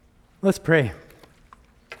Let's pray.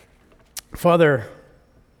 Father,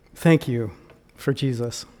 thank you for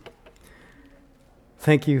Jesus.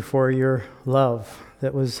 Thank you for your love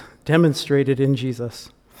that was demonstrated in Jesus.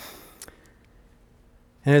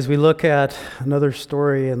 And as we look at another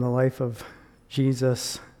story in the life of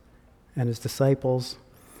Jesus and his disciples,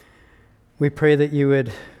 we pray that you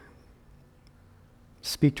would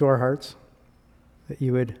speak to our hearts, that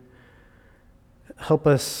you would help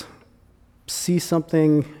us see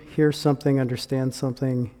something, hear something, understand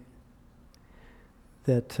something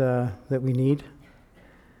that we need,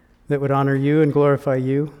 that would honor you and glorify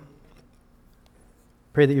you.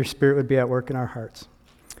 Pray that your Spirit would be at work in our hearts.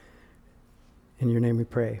 In your name we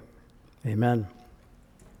pray. Amen.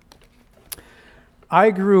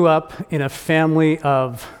 I grew up in a family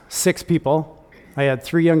of 6 people. I had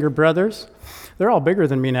 3 younger brothers. They're all bigger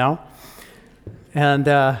than me now. And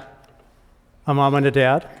a mom and a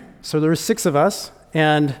dad. So there were 6 of us.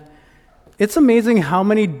 And it's amazing how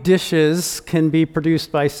many dishes can be produced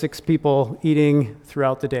by 6 people eating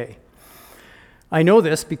throughout the day. I know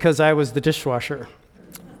this because I was the dishwasher.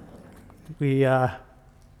 We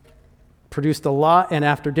produced a lot, and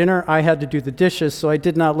after dinner, I had to do the dishes, so I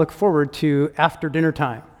did not look forward to after dinner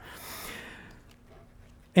time.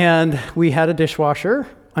 And we had a dishwasher.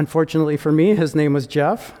 Unfortunately for me, his name was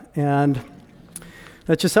Jeff, and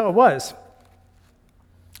that's just how it was.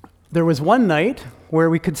 There was one night where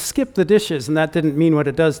we could skip the dishes, and that didn't mean what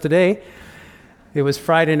it does today. It was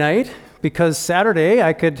Friday night, because Saturday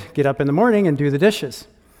I could get up in the morning and do the dishes.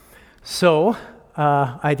 So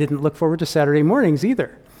I didn't look forward to Saturday mornings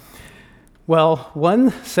either. Well,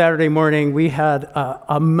 one Saturday morning, we had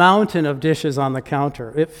a mountain of dishes on the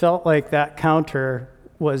counter. It felt like that counter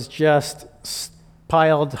was just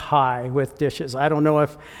piled high with dishes. I don't know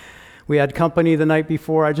if we had company the night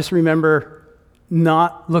before. I just remember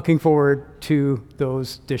not looking forward to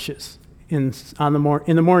those dishes in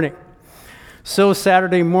the morning. So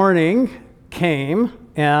Saturday morning came,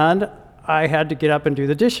 and I had to get up and do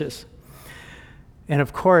the dishes. And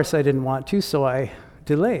of course, I didn't want to, so I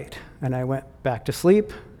delayed. And I went back to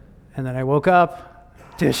sleep, and then I woke up,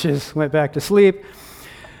 dishes, went back to sleep.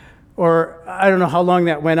 Or I don't know how long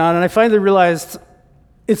that went on, and I finally realized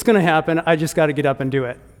it's going to happen. I just got to get up and do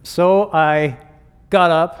it. So I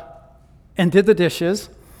got up and did the dishes,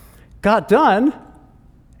 got done,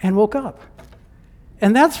 and woke up.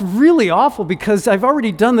 And that's really awful because I've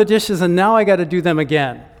already done the dishes and now I got to do them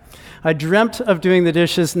again. I dreamt of doing the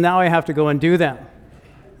dishes, now I have to go and do them.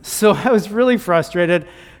 So I was really frustrated,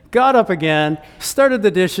 got up again, started the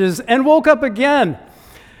dishes, and woke up again.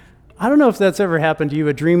 I don't know if that's ever happened to you,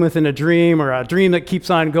 a dream within a dream, or a dream that keeps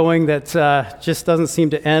on going that just doesn't seem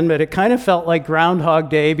to end, but it kind of felt like Groundhog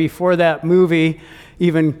Day before that movie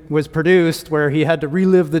even was produced, where he had to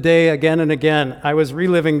relive the day again and again. I was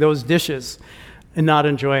reliving those dishes and not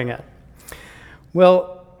enjoying it.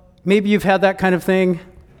 Well, maybe you've had that kind of thing,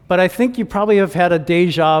 but I think you probably have had a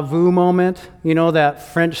deja vu moment. You know, that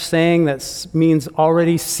French saying that means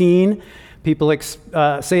already seen. People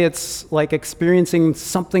say it's like experiencing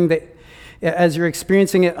something that, as you're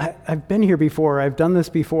experiencing it, I've been here before, I've done this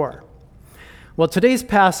before. Well, today's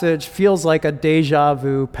passage feels like a deja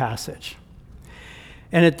vu passage.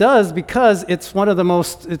 And it does because it's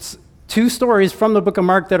it's 2 stories from the book of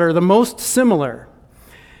Mark that are the most similar.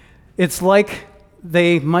 It's like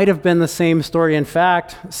they might have been the same story. In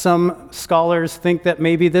fact, some scholars think that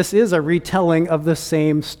maybe this is a retelling of the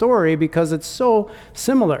same story because it's so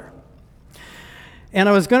similar. And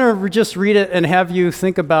I was going to just read it and have you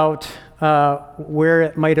think about where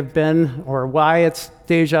it might have been or why it's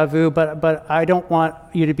deja vu, but I don't want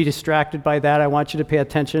you to be distracted by that. I want you to pay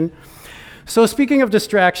attention. So speaking of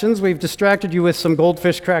distractions, we've distracted you with some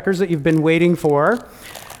goldfish crackers that you've been waiting for.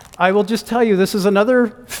 I will just tell you, this is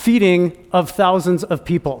another feeding of thousands of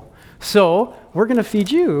people. So we're going to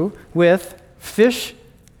feed you with fish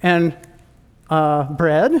and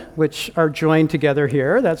bread, which are joined together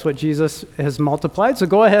here. That's what Jesus has multiplied. So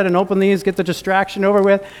go ahead and open these, get the distraction over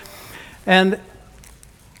with. And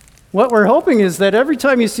what we're hoping is that every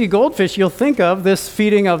time you see goldfish, you'll think of this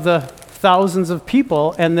feeding of the thousands of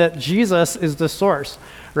people and that Jesus is the source,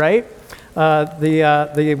 right?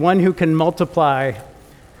 The one who can multiply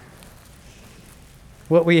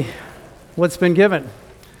what's been given.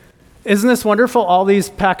 Isn't this wonderful, all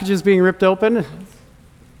these packages being ripped open?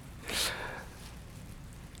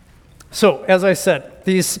 So, as I said,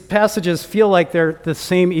 these passages feel like they're the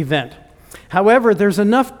same event. However, there's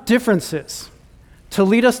enough differences to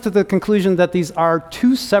lead us to the conclusion that these are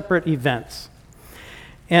 2 separate events.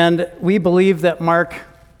 And we believe that Mark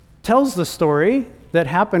tells the story that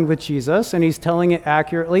happened with Jesus, and he's telling it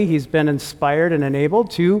accurately. He's been inspired and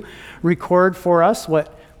enabled to record for us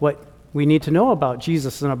what we need to know about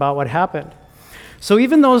Jesus and about what happened. So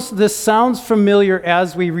even though this sounds familiar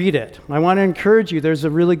as we read it, I want to encourage you, there's a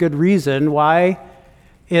really good reason why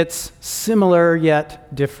it's similar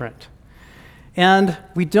yet different. And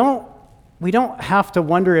we don't have to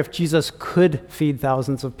wonder if Jesus could feed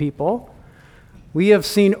thousands of people. We have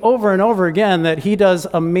seen over and over again that he does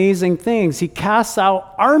amazing things. He casts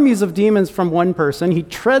out armies of demons from one person. He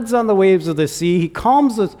treads on the waves of the sea. He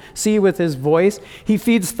calms the sea with his voice. He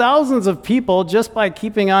feeds thousands of people just by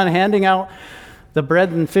keeping on handing out the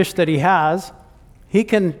bread and fish that he has. He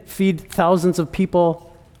can feed thousands of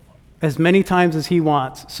people as many times as he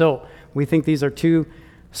wants. So we think these are two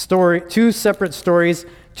separate stories,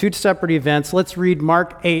 two separate events. Let's read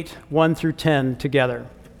Mark 8, 1 through 10 together.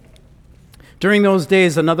 During those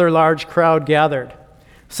days, another large crowd gathered.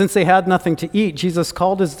 Since they had nothing to eat, Jesus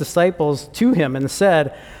called his disciples to him and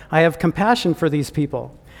said, "I have compassion for these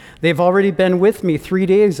people. They've already been with me 3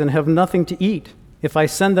 days and have nothing to eat. If I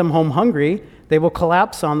send them home hungry, they will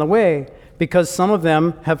collapse on the way, because some of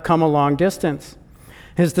them have come a long distance."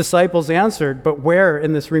 His disciples answered, "But where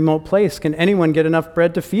in this remote place can anyone get enough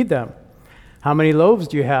bread to feed them?" "How many loaves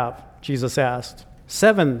do you have?" Jesus asked.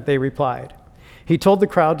 7, they replied. He told the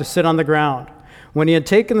crowd to sit on the ground. When he had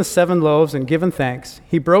taken the 7 loaves and given thanks,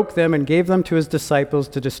 he broke them and gave them to his disciples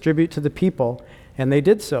to distribute to the people, and they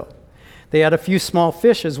did so. They had a few small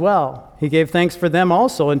fish as well. He gave thanks for them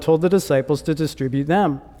also and told the disciples to distribute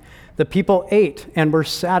them. The people ate and were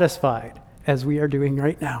satisfied, as we are doing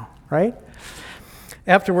right now, right?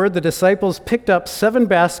 Afterward, the disciples picked up 7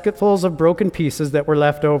 basketfuls of broken pieces that were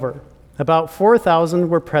left over. About 4,000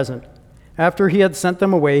 were present. After he had sent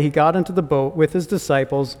them away, he got into the boat with his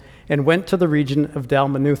disciples and went to the region of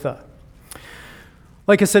Dalmanutha.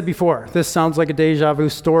 Like I said before, this sounds like a deja vu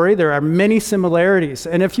story. There are many similarities.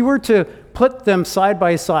 And if you were to put them side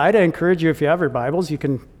by side, I encourage you, if you have your Bibles, you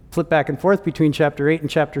can flip back and forth between chapter 8 and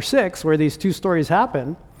chapter 6, where these two stories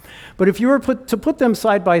happen. But if you were to put them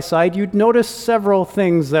side by side, you'd notice several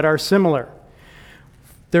things that are similar.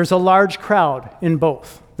 There's a large crowd in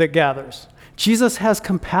both that gathers. Jesus has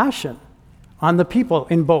compassion on the people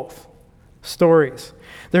in both stories.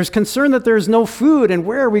 There's concern that there's no food, and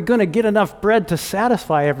where are we going to get enough bread to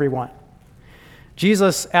satisfy everyone?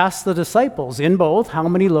 Jesus asks the disciples in both, "How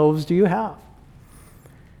many loaves do you have?"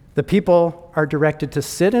 The people are directed to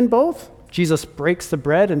sit in both. Jesus breaks the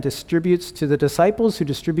bread and distributes to the disciples, who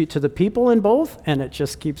distribute to the people in both, and it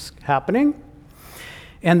just keeps happening.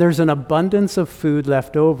 And there's an abundance of food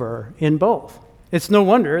left over in both. It's no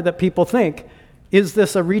wonder that people think, is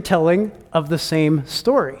this a retelling of the same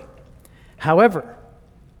story? However,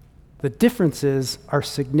 the differences are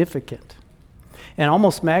significant and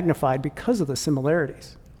almost magnified because of the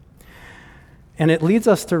similarities. And it leads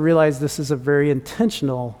us to realize this is a very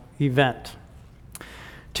intentional event.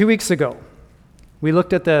 2 weeks ago, we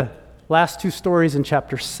looked at the last 2 stories in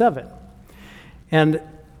chapter 7, and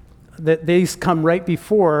these come right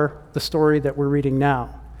before the story that we're reading now.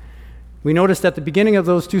 We noticed at the beginning of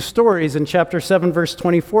those 2 stories in chapter 7, verse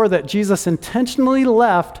 24, that Jesus intentionally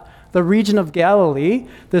left the region of Galilee.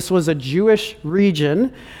 This was a Jewish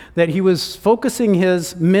region that he was focusing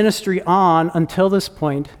his ministry on until this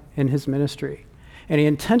point in his ministry. And he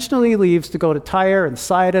intentionally leaves to go to Tyre and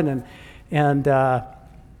Sidon and the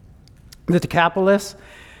Decapolis.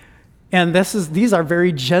 And these are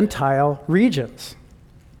very Gentile regions.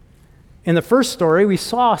 In the first story, we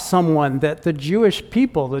saw someone that the Jewish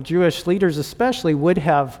people, the Jewish leaders especially, would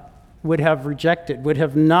have rejected, would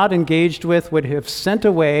have not engaged with, would have sent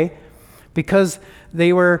away, because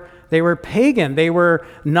they were pagan. They were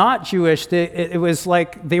not Jewish. It was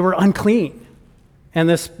like they were unclean. And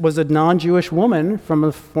this was a non-Jewish woman from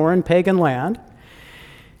a foreign pagan land.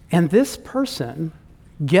 And this person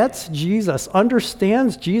gets Jesus,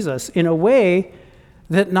 understands Jesus in a way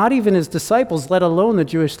that not even his disciples, let alone the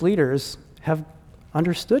Jewish leaders, have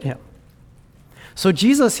understood him. So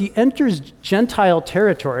Jesus, he enters Gentile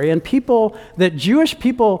territory, and people that Jewish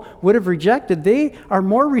people would have rejected, they are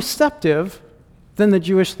more receptive than the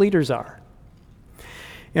Jewish leaders are.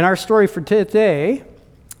 In our story for today,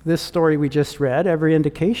 this story we just read, every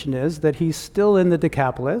indication is that he's still in the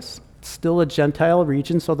Decapolis, still a Gentile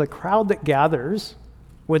region, so the crowd that gathers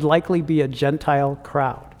would likely be a Gentile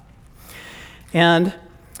crowd. And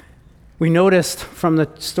we noticed from the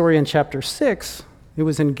story in chapter 6, it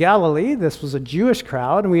was in Galilee. This was a Jewish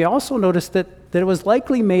crowd. And we also noticed that it was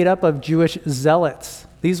likely made up of Jewish zealots.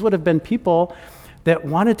 These would have been people that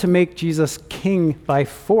wanted to make Jesus king by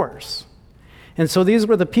force. And so these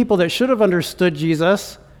were the people that should have understood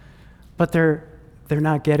Jesus, but they're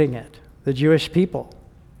not getting it, the Jewish people.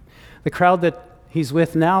 The crowd that he's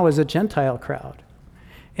with now is a Gentile crowd.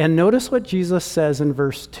 And notice what Jesus says in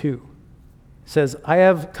verse 2. He says, I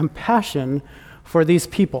have compassion for these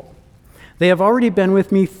people. They have already been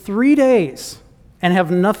with me 3 days and have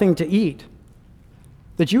nothing to eat.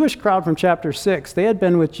 The Jewish crowd from chapter 6, they had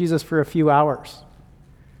been with Jesus for a few hours.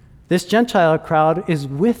 This Gentile crowd is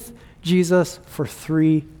with Jesus for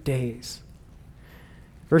 3 days.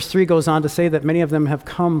 Verse 3 goes on to say that many of them have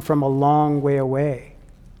come from a long way away.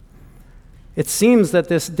 It seems that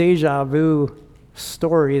this deja vu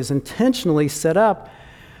story is intentionally set up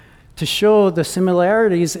to show the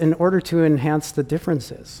similarities in order to enhance the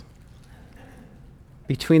differences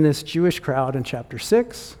between this Jewish crowd in chapter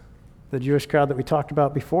 6, the Jewish crowd that we talked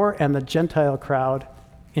about before, and the Gentile crowd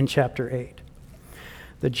in chapter 8.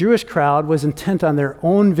 The Jewish crowd was intent on their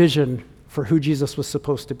own vision for who Jesus was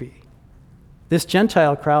supposed to be. This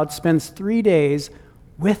Gentile crowd spends 3 days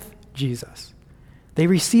with Jesus. They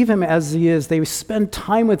receive him as he is. They spend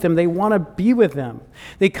time with him. They want to be with him.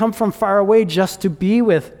 They come from far away just to be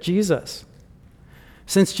with Jesus.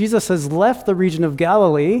 Since Jesus has left the region of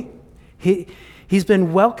Galilee, he's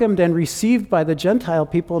been welcomed and received by the Gentile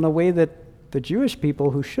people in a way that the Jewish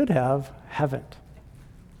people who should have haven't.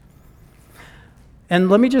 And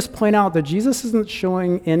let me just point out that Jesus isn't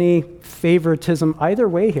showing any favoritism either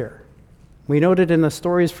way here. We noted in the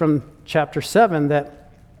stories from chapter 7 that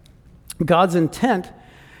God's intent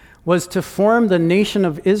was to form the nation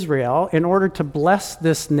of Israel in order to bless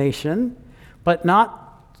this nation, but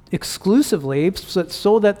not exclusively,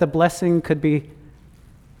 so that the blessing could be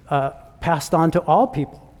passed on to all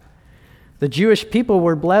people. The Jewish people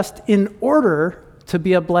were blessed in order to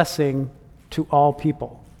be a blessing to all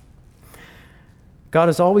people. God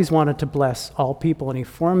has always wanted to bless all people, and he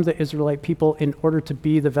formed the Israelite people in order to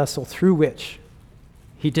be the vessel through which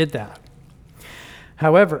he did that.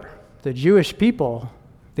 However, the Jewish people,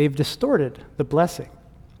 they've distorted the blessing.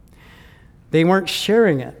 They weren't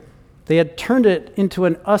sharing it. They had turned it into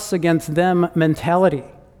an us against them mentality,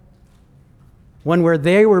 one where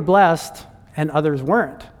they were blessed and others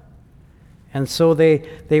weren't. And so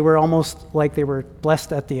they were almost like they were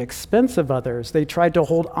blessed at the expense of others. They tried to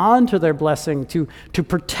hold on to their blessing, to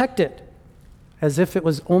protect it, as if it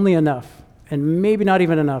was only enough, and maybe not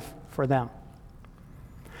even enough for them.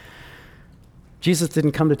 Jesus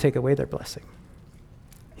didn't come to take away their blessing.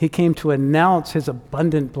 He came to announce his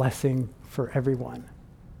abundant blessing for everyone,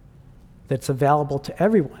 that's available to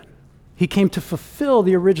everyone. He came to fulfill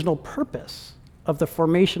the original purpose of the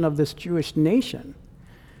formation of this Jewish nation,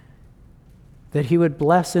 that he would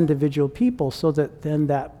bless individual people so that then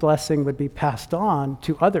that blessing would be passed on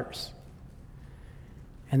to others.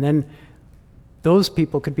 And then those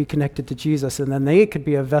people could be connected to Jesus, and then they could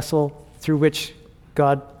be a vessel through which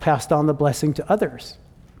God passed on the blessing to others.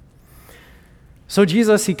 So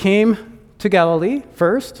Jesus, he came to Galilee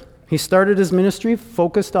first. He started his ministry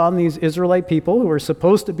focused on these Israelite people who were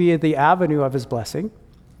supposed to be the avenue of his blessing,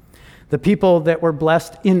 the people that were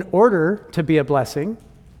blessed in order to be a blessing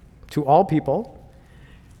to all people,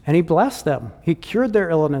 and he blessed them. He cured their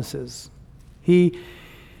illnesses. He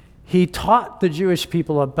taught the Jewish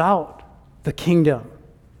people about the kingdom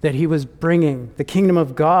that he was bringing, the kingdom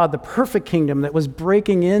of God, the perfect kingdom that was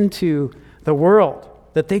breaking into the world,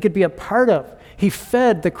 that they could be a part of. He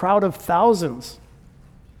fed the crowd of thousands.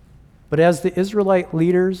 But as the Israelite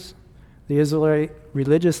leaders, the Israelite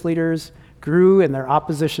religious leaders, grew in their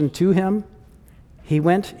opposition to him, he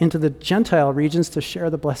went into the Gentile regions to share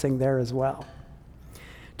the blessing there as well,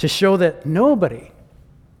 to show that nobody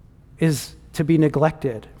is to be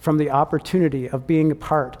neglected from the opportunity of being a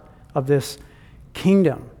part of this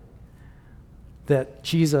kingdom that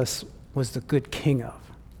Jesus was the good king of.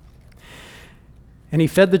 And he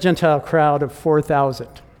fed the Gentile crowd of 4,000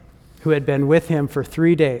 who had been with him for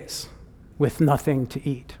 3 days with nothing to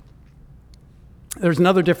eat. There's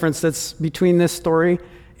another difference that's between this story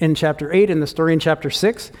in chapter 8 and the story in chapter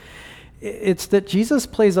 6. It's that Jesus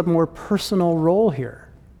plays a more personal role here.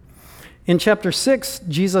 In chapter 6,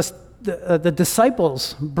 the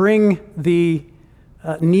disciples bring the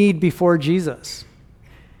need before Jesus.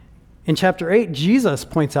 In chapter 8, Jesus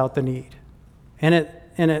points out the need, and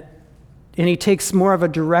he takes more of a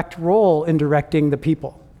direct role in directing the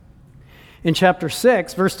people. In chapter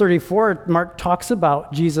 6, verse 34, Mark talks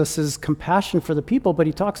about Jesus' compassion for the people, but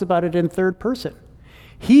he talks about it in third person.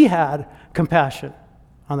 He had compassion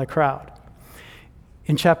on the crowd.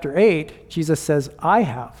 In chapter 8, Jesus says, I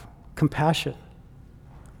have compassion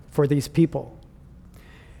for these people.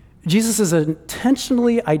 Jesus is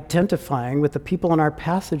intentionally identifying with the people in our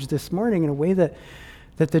passage this morning in a way that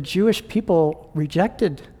the Jewish people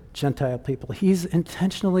rejected Gentile people. He's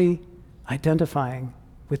intentionally identifying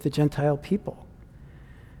with the Gentile people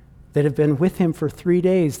that have been with him for 3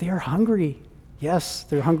 days. They are hungry. Yes,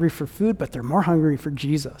 they're hungry for food, but they're more hungry for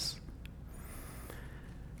Jesus.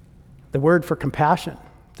 The word for compassion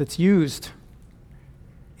that's used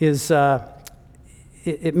is,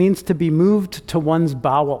 it means to be moved to one's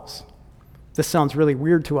bowels. This sounds really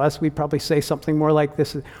weird to us. We'd probably say something more like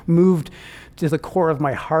this, moved to the core of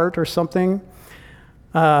my heart or something.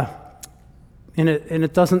 And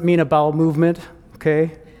it doesn't mean a bowel movement,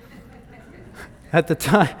 okay? At the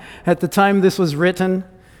time this was written,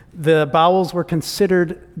 the bowels were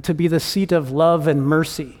considered to be the seat of love and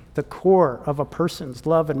mercy, the core of a person's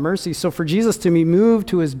love and mercy. So for Jesus to be moved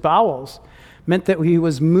to his bowels meant that he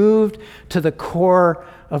was moved to the core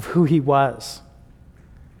of who he was.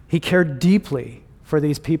 He cared deeply for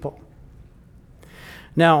these people.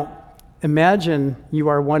 Now, imagine you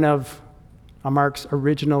are one of Mark's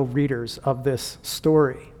original readers of this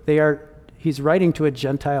story. He's writing to a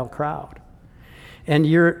Gentile crowd, and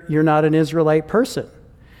you're not an Israelite person.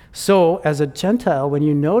 So as a Gentile, when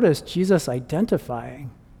you notice Jesus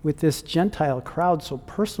identifying with this Gentile crowd so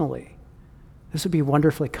personally, this would be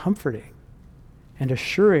wonderfully comforting and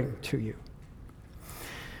assuring to you.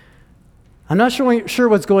 I'm not sure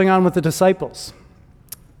what's going on with the disciples.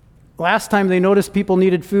 Last time they noticed people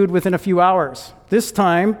needed food within a few hours. This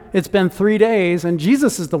time it's been 3 days and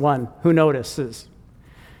Jesus is the one who notices.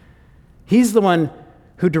 He's the one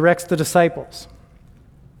who directs the disciples.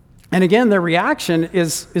 And again, their reaction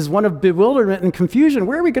is one of bewilderment and confusion.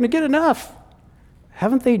 Where are we going to get enough?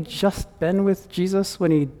 Haven't they just been with Jesus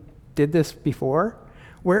when he did this before?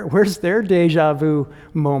 Where's their deja vu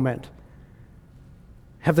moment?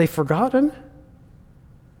 Have they forgotten?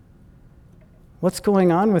 What's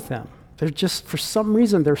going on with them? They're just, for some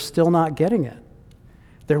reason, they're still not getting it.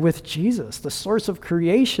 They're with Jesus, the source of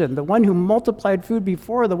creation, the one who multiplied food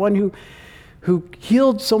before, the one who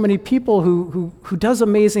healed so many people, who does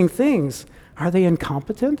amazing things. Are they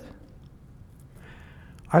incompetent?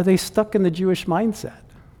 Are they stuck in the Jewish mindset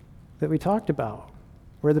that we talked about,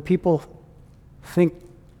 where the people think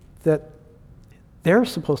that they're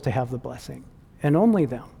supposed to have the blessing and only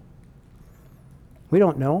them? We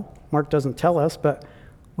don't know. Mark doesn't tell us, but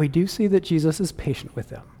we do see that Jesus is patient with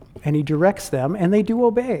them, and he directs them, and they do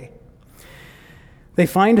obey. They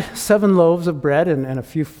find 7 loaves of bread and a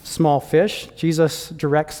few small fish. Jesus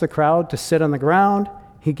directs the crowd to sit on the ground.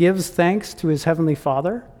 He gives thanks to his heavenly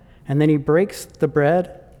Father, and then he breaks the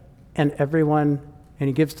bread, and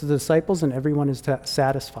he gives to the disciples, and everyone is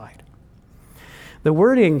satisfied. The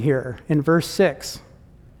wording here in verse 6,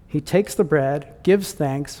 he takes the bread, gives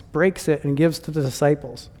thanks, breaks it, and gives to the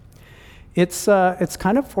disciples. It's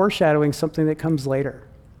kind of foreshadowing something that comes later.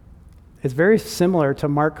 It's very similar to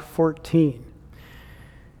Mark 14.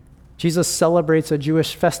 Jesus celebrates a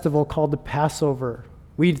Jewish festival called the Passover.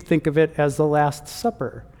 We'd think of it as the Last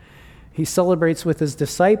Supper. He celebrates with his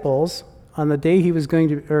disciples on the day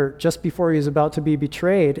or just before he was about to be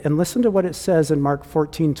betrayed. And listen to what it says in Mark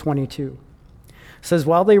 14:22. It says,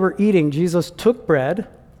 while they were eating, Jesus took bread,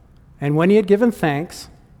 and when he had given thanks,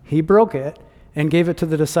 he broke it and gave it to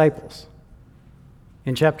the disciples.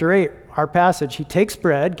 In chapter 8, our passage, he takes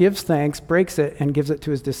bread, gives thanks, breaks it, and gives it to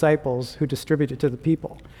his disciples who distribute it to the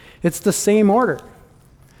people. It's the same order.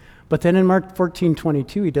 But then in Mark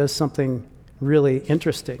 14:22, he does something really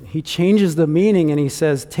interesting. He changes the meaning and he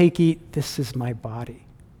says, take, eat, this is my body.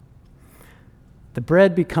 The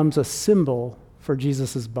bread becomes a symbol for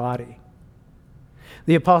Jesus' body.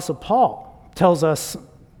 The Apostle Paul tells us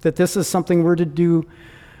that this is something we're to do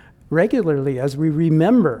regularly as we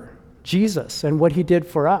remember Jesus and what he did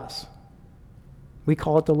for us. We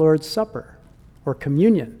call it the Lord's Supper or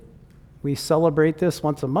communion. We celebrate this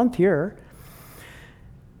once a month here.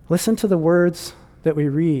 Listen to the words that we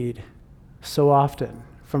read so often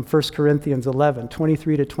from 1 Corinthians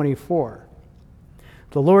 11:23-24.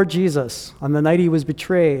 The Lord Jesus, on the night he was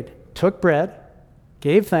betrayed, took bread,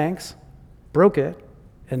 gave thanks, broke it,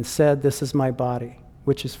 and said, this is my body,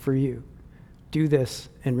 which is for you. Do this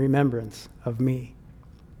in remembrance of me.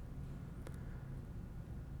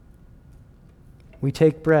 We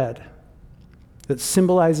take bread that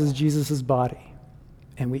symbolizes Jesus' body,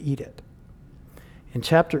 and we eat it. In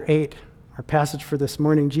chapter 8, our passage for this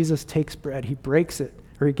morning, Jesus takes bread, he breaks it,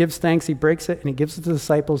 or he gives thanks, he breaks it, and he gives it to the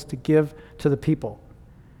disciples to give to the people,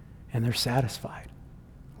 and they're satisfied.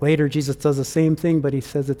 Later, Jesus does the same thing, but he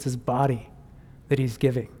says it's his body that he's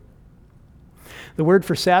giving. The word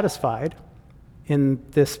for satisfied in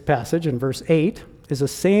this passage, in verse 8, is the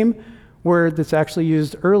same word that's actually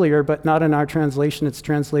used earlier, but not in our translation. It's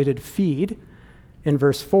translated feed. In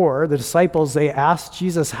verse 4, the disciples, they asked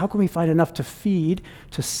Jesus, how can we find enough to feed,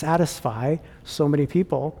 to satisfy so many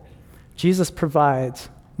people? Jesus provides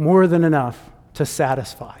more than enough to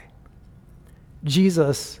satisfy.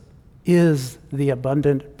 Jesus is the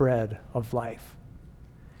abundant bread of life.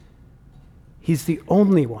 He's the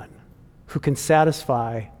only one who can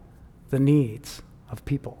satisfy the needs of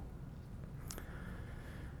people.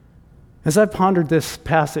 As I've pondered this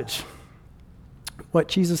passage, what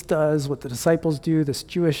Jesus does, what the disciples do, this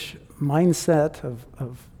Jewish mindset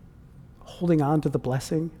of holding on to the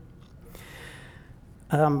blessing,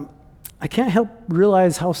 I can't help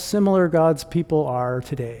realize how similar God's people are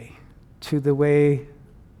today to the way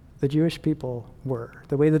the Jewish people were,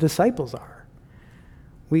 the way the disciples are.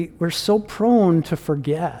 We're so prone to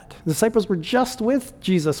forget. The disciples were just with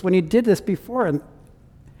Jesus when he did this before,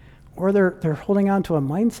 or they're holding on to a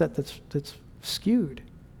mindset that's skewed.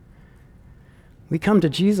 We come to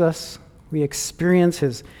Jesus, we experience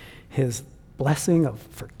his blessing of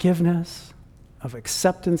forgiveness, of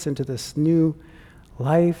acceptance into this new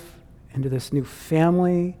life, into this new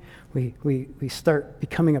family. We start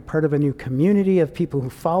becoming a part of a new community of people who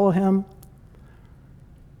follow him.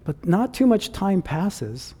 But not too much time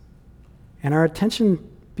passes, and our attention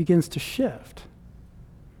begins to shift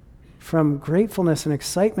from gratefulness and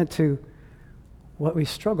excitement to what we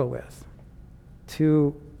struggle with,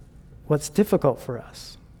 to what's difficult for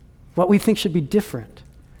us, what we think should be different.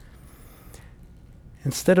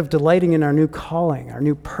 Instead of delighting in our new calling, our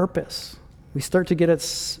new purpose, we start to get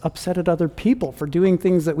upset at other people for doing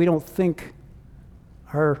things that we don't think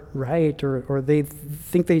are right or they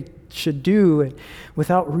think they should do. And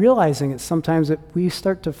without realizing it, sometimes we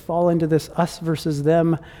start to fall into this us versus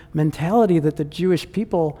them mentality that the Jewish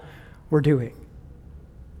people were doing.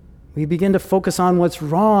 We begin to focus on what's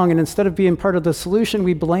wrong, and instead of being part of the solution,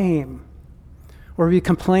 we blame or we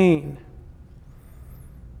complain.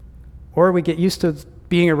 Or we get used to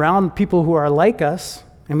being around people who are like us,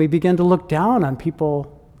 and we begin to look down on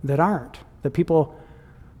people that aren't, the people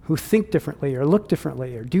who think differently or look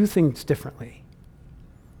differently or do things differently.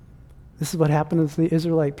 This is what happened to the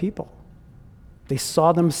Israelite people. They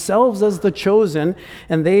saw themselves as the chosen,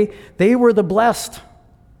 and they were the blessed.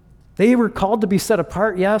 They were called to be set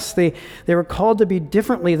apart, yes. They were called to be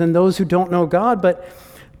differently than those who don't know God, but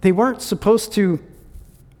they weren't supposed to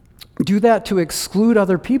do that to exclude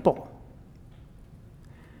other people.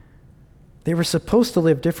 They were supposed to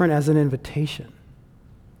live different as an invitation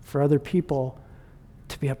for other people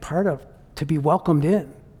to be a part of, to be welcomed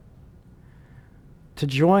in, to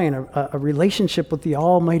join a relationship with the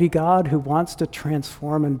Almighty God who wants to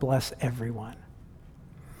transform and bless everyone.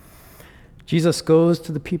 Jesus goes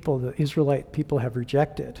to the people the Israelite people have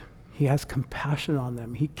rejected. He has compassion on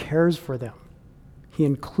them. He cares for them. He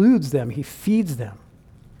includes them. He feeds them.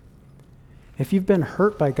 If you've been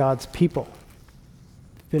hurt by God's people,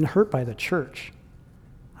 been hurt by the church,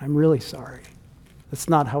 I'm really sorry. That's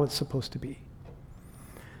not how it's supposed to be.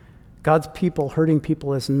 God's people hurting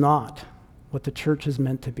people is not what the church is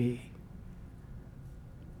meant to be.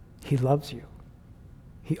 He loves you.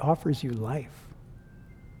 He offers you life.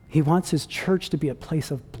 He wants his church to be a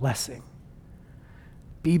place of blessing.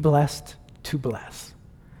 Be blessed to bless.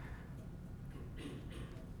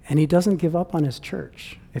 And he doesn't give up on his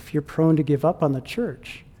church. If you're prone to give up on the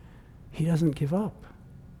church, he doesn't give up.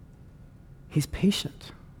 He's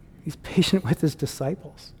patient. He's patient with his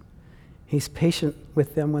disciples. He's patient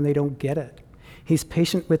with them when they don't get it. He's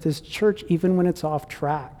patient with his church even when it's off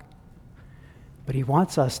track. But he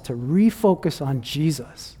wants us to refocus on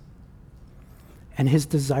Jesus and his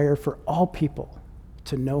desire for all people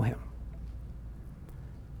to know him.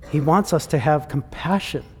 He wants us to have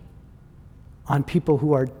compassion on people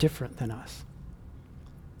who are different than us.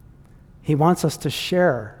 He wants us to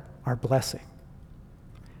share our blessing.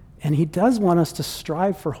 And he does want us to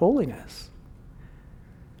strive for holiness.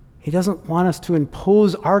 He doesn't want us to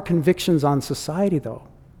impose our convictions on society, though.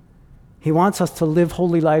 He wants us to live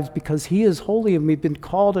holy lives because he is holy and we've been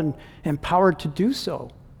called and empowered to do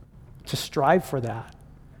so, to strive for that.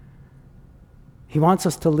 He wants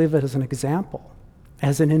us to live it as an example,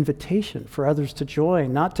 as an invitation for others to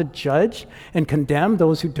join, not to judge and condemn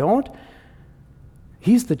those who don't.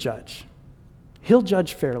 He's the judge. He'll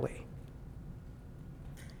judge fairly.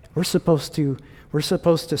 We're supposed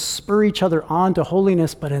to spur each other on to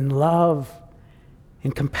holiness, but in love,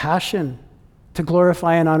 in compassion, to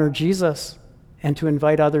glorify and honor Jesus, and to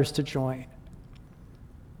invite others to join.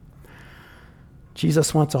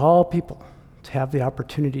 Jesus wants all people to have the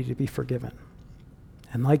opportunity to be forgiven.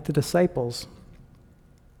 And like the disciples,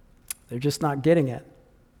 they're just not getting it.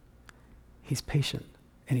 He's patient,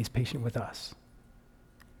 and he's patient with us.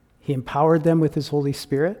 He empowered them with his Holy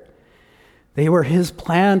Spirit. They were his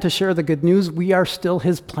plan to share the good news. We are still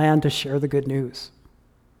his plan to share the good news.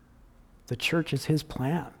 The church is his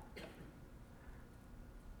plan.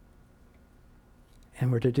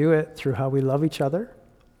 And we're to do it through how we love each other,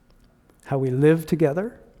 how we live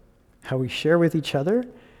together, how we share with each other,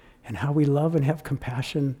 and how we love and have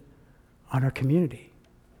compassion on our community,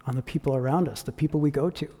 on the people around us, the people we go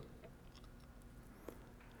to.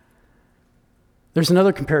 There's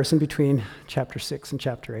another comparison between chapter 6 and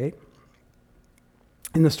chapter 8.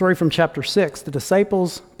 In the story from chapter 6, the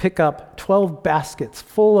disciples pick up 12 baskets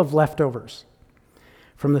full of leftovers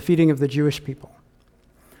from the feeding of the Jewish people.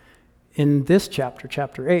 In this chapter,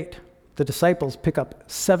 chapter 8, the disciples pick up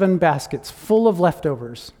 7 baskets full of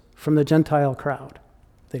leftovers from the Gentile crowd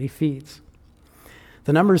that he feeds.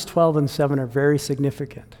 The numbers 12 and 7 are very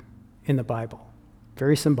significant in the Bible,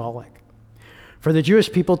 very symbolic. For the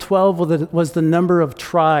Jewish people, 12 was the number of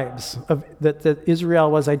tribes that Israel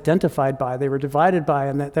was identified by. They were divided by,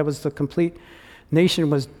 and that was the complete nation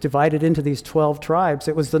was divided into these 12 tribes.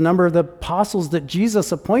 It was the number of the apostles that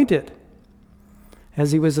Jesus appointed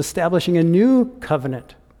as he was establishing a new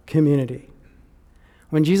covenant community.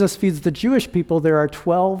 When Jesus feeds the Jewish people, there are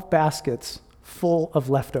 12 baskets full of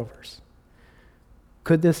leftovers.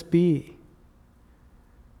 Could this be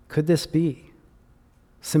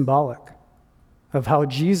symbolic of how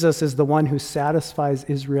Jesus is the one who satisfies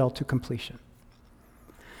Israel to completion?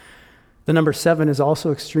 The number 7 is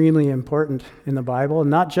also extremely important in the Bible,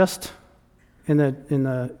 not just in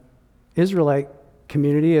the Israelite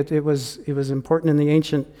community. It was important in the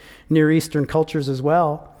ancient Near Eastern cultures as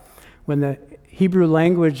well. When the Hebrew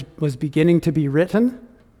language was beginning to be written,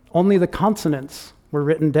 only the consonants were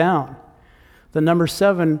written down. The number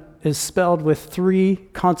 7 is spelled with 3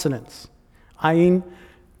 consonants, ayin,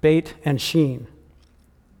 beit, and shin.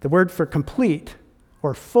 The word for complete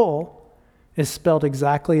or full is spelled with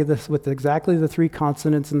exactly the 3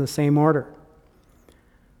 consonants in the same order.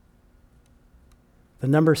 The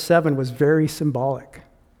number 7 was very symbolic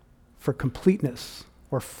for completeness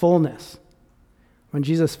or fullness. When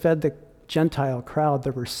Jesus fed the Gentile crowd,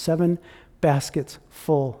 there were 7 baskets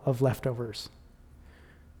full of leftovers.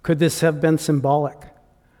 Could this have been symbolic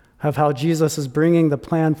of how Jesus is bringing the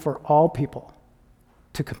plan for all people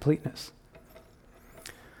to completeness?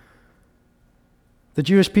 The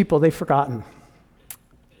Jewish people, they've forgotten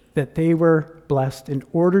that they were blessed in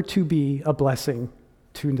order to be a blessing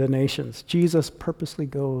to the nations. Jesus purposely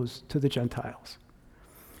goes to the Gentiles.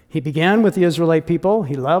 He began with the Israelite people.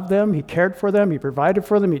 He loved them. He cared for them. He provided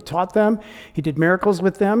for them. He taught them. He did miracles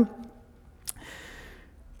with them.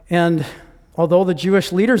 And although the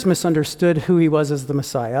Jewish leaders misunderstood who he was as the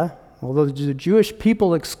Messiah, although the Jewish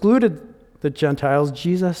people excluded the Gentiles,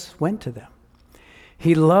 Jesus went to them.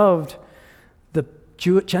 He loved the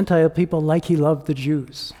Gentile people like he loved the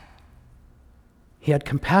Jews. He had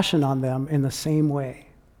compassion on them in the same way.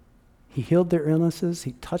 He healed their illnesses.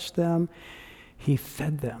 He touched them. He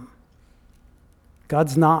fed them.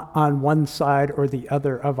 God's not on one side or the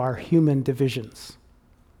other of our human divisions.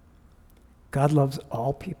 God loves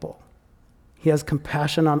all people. He has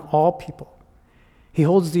compassion on all people. He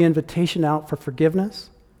holds the invitation out for forgiveness,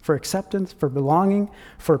 for acceptance, for belonging,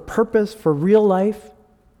 for purpose, for real life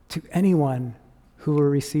to anyone who will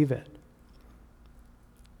receive it.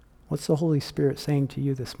 What's the Holy Spirit saying to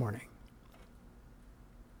you this morning?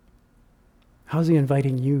 How's he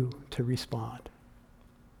inviting you to respond?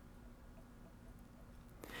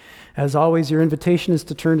 As always, your invitation is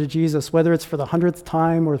to turn to Jesus, whether it's for the 100th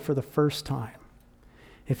time or for the first time.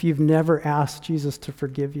 If you've never asked Jesus to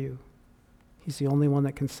forgive you, he's the only one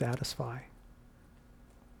that can satisfy.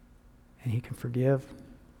 And he can forgive.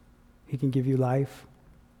 He can give you life,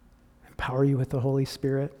 empower you with the Holy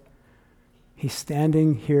Spirit. He's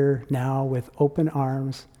standing here now with open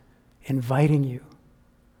arms, inviting you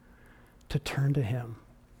to turn to him.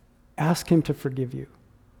 Ask him to forgive you.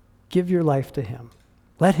 Give your life to him.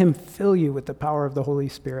 Let him fill you with the power of the Holy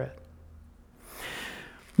Spirit.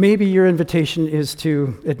 Maybe your invitation is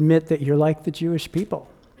to admit that you're like the Jewish people.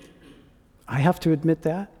 I have to admit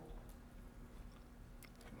that.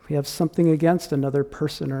 We have something against another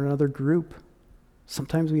person or another group.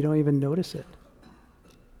 Sometimes we don't even notice it.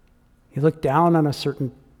 You look down on a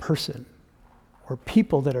certain person or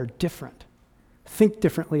people that are different, think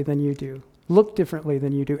differently than you do, look differently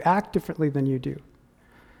than you do, act differently than you do.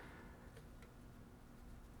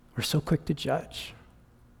 We're so quick to judge,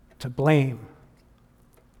 to blame,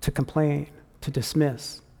 to complain, to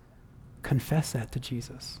dismiss. Confess that to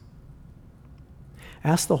Jesus.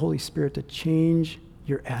 Ask the Holy Spirit to change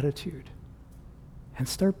your attitude and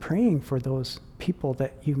start praying for those people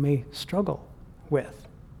that you may struggle with.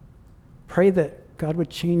 Pray that God would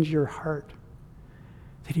change your heart,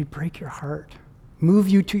 that he'd break your heart, move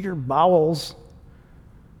you to your bowels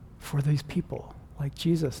for these people like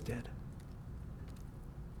Jesus did.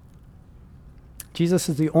 Jesus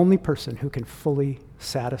is the only person who can fully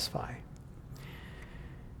satisfy.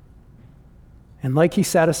 And like he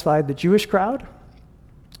satisfied the Jewish crowd,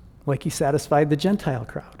 like he satisfied the Gentile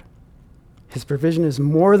crowd, his provision is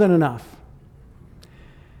more than enough.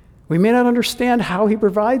 We may not understand how he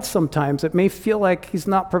provides sometimes. It may feel like he's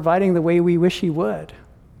not providing the way we wish he would.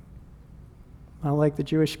 Well, like the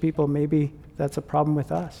Jewish people, maybe that's a problem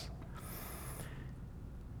with us.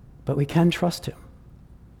 But we can trust him.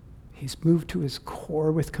 He's moved to his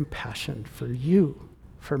core with compassion for you,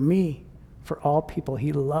 for me, for all people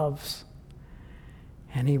he loves.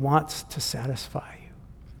 And he wants to satisfy you.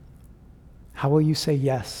 How will you say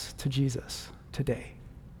yes to Jesus today?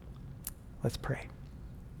 Let's pray.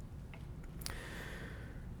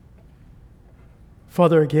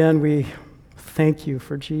 Father, again, we thank you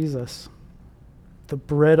for Jesus, the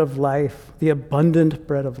bread of life, the abundant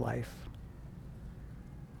bread of life.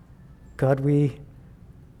 God, we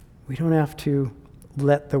don't have to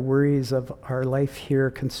let the worries of our life here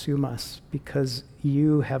consume us because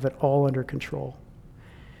you have it all under control.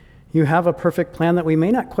 You have a perfect plan that we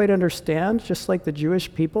may not quite understand, just like the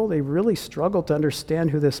Jewish people. They really struggled to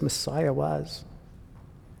understand who this Messiah was.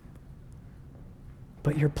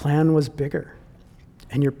 But your plan was bigger,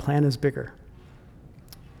 and your plan is bigger.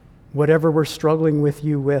 Whatever we're struggling with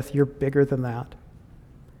you with, you're bigger than that.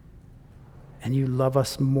 And you love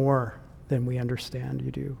us more than we understand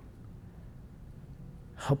you do.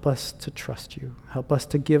 Help us to trust you. Help us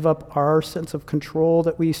to give up our sense of control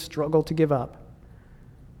that we struggle to give up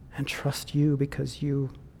and trust you because you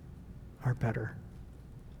are better.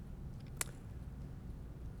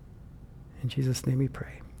 In Jesus' name we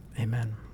pray. Amen.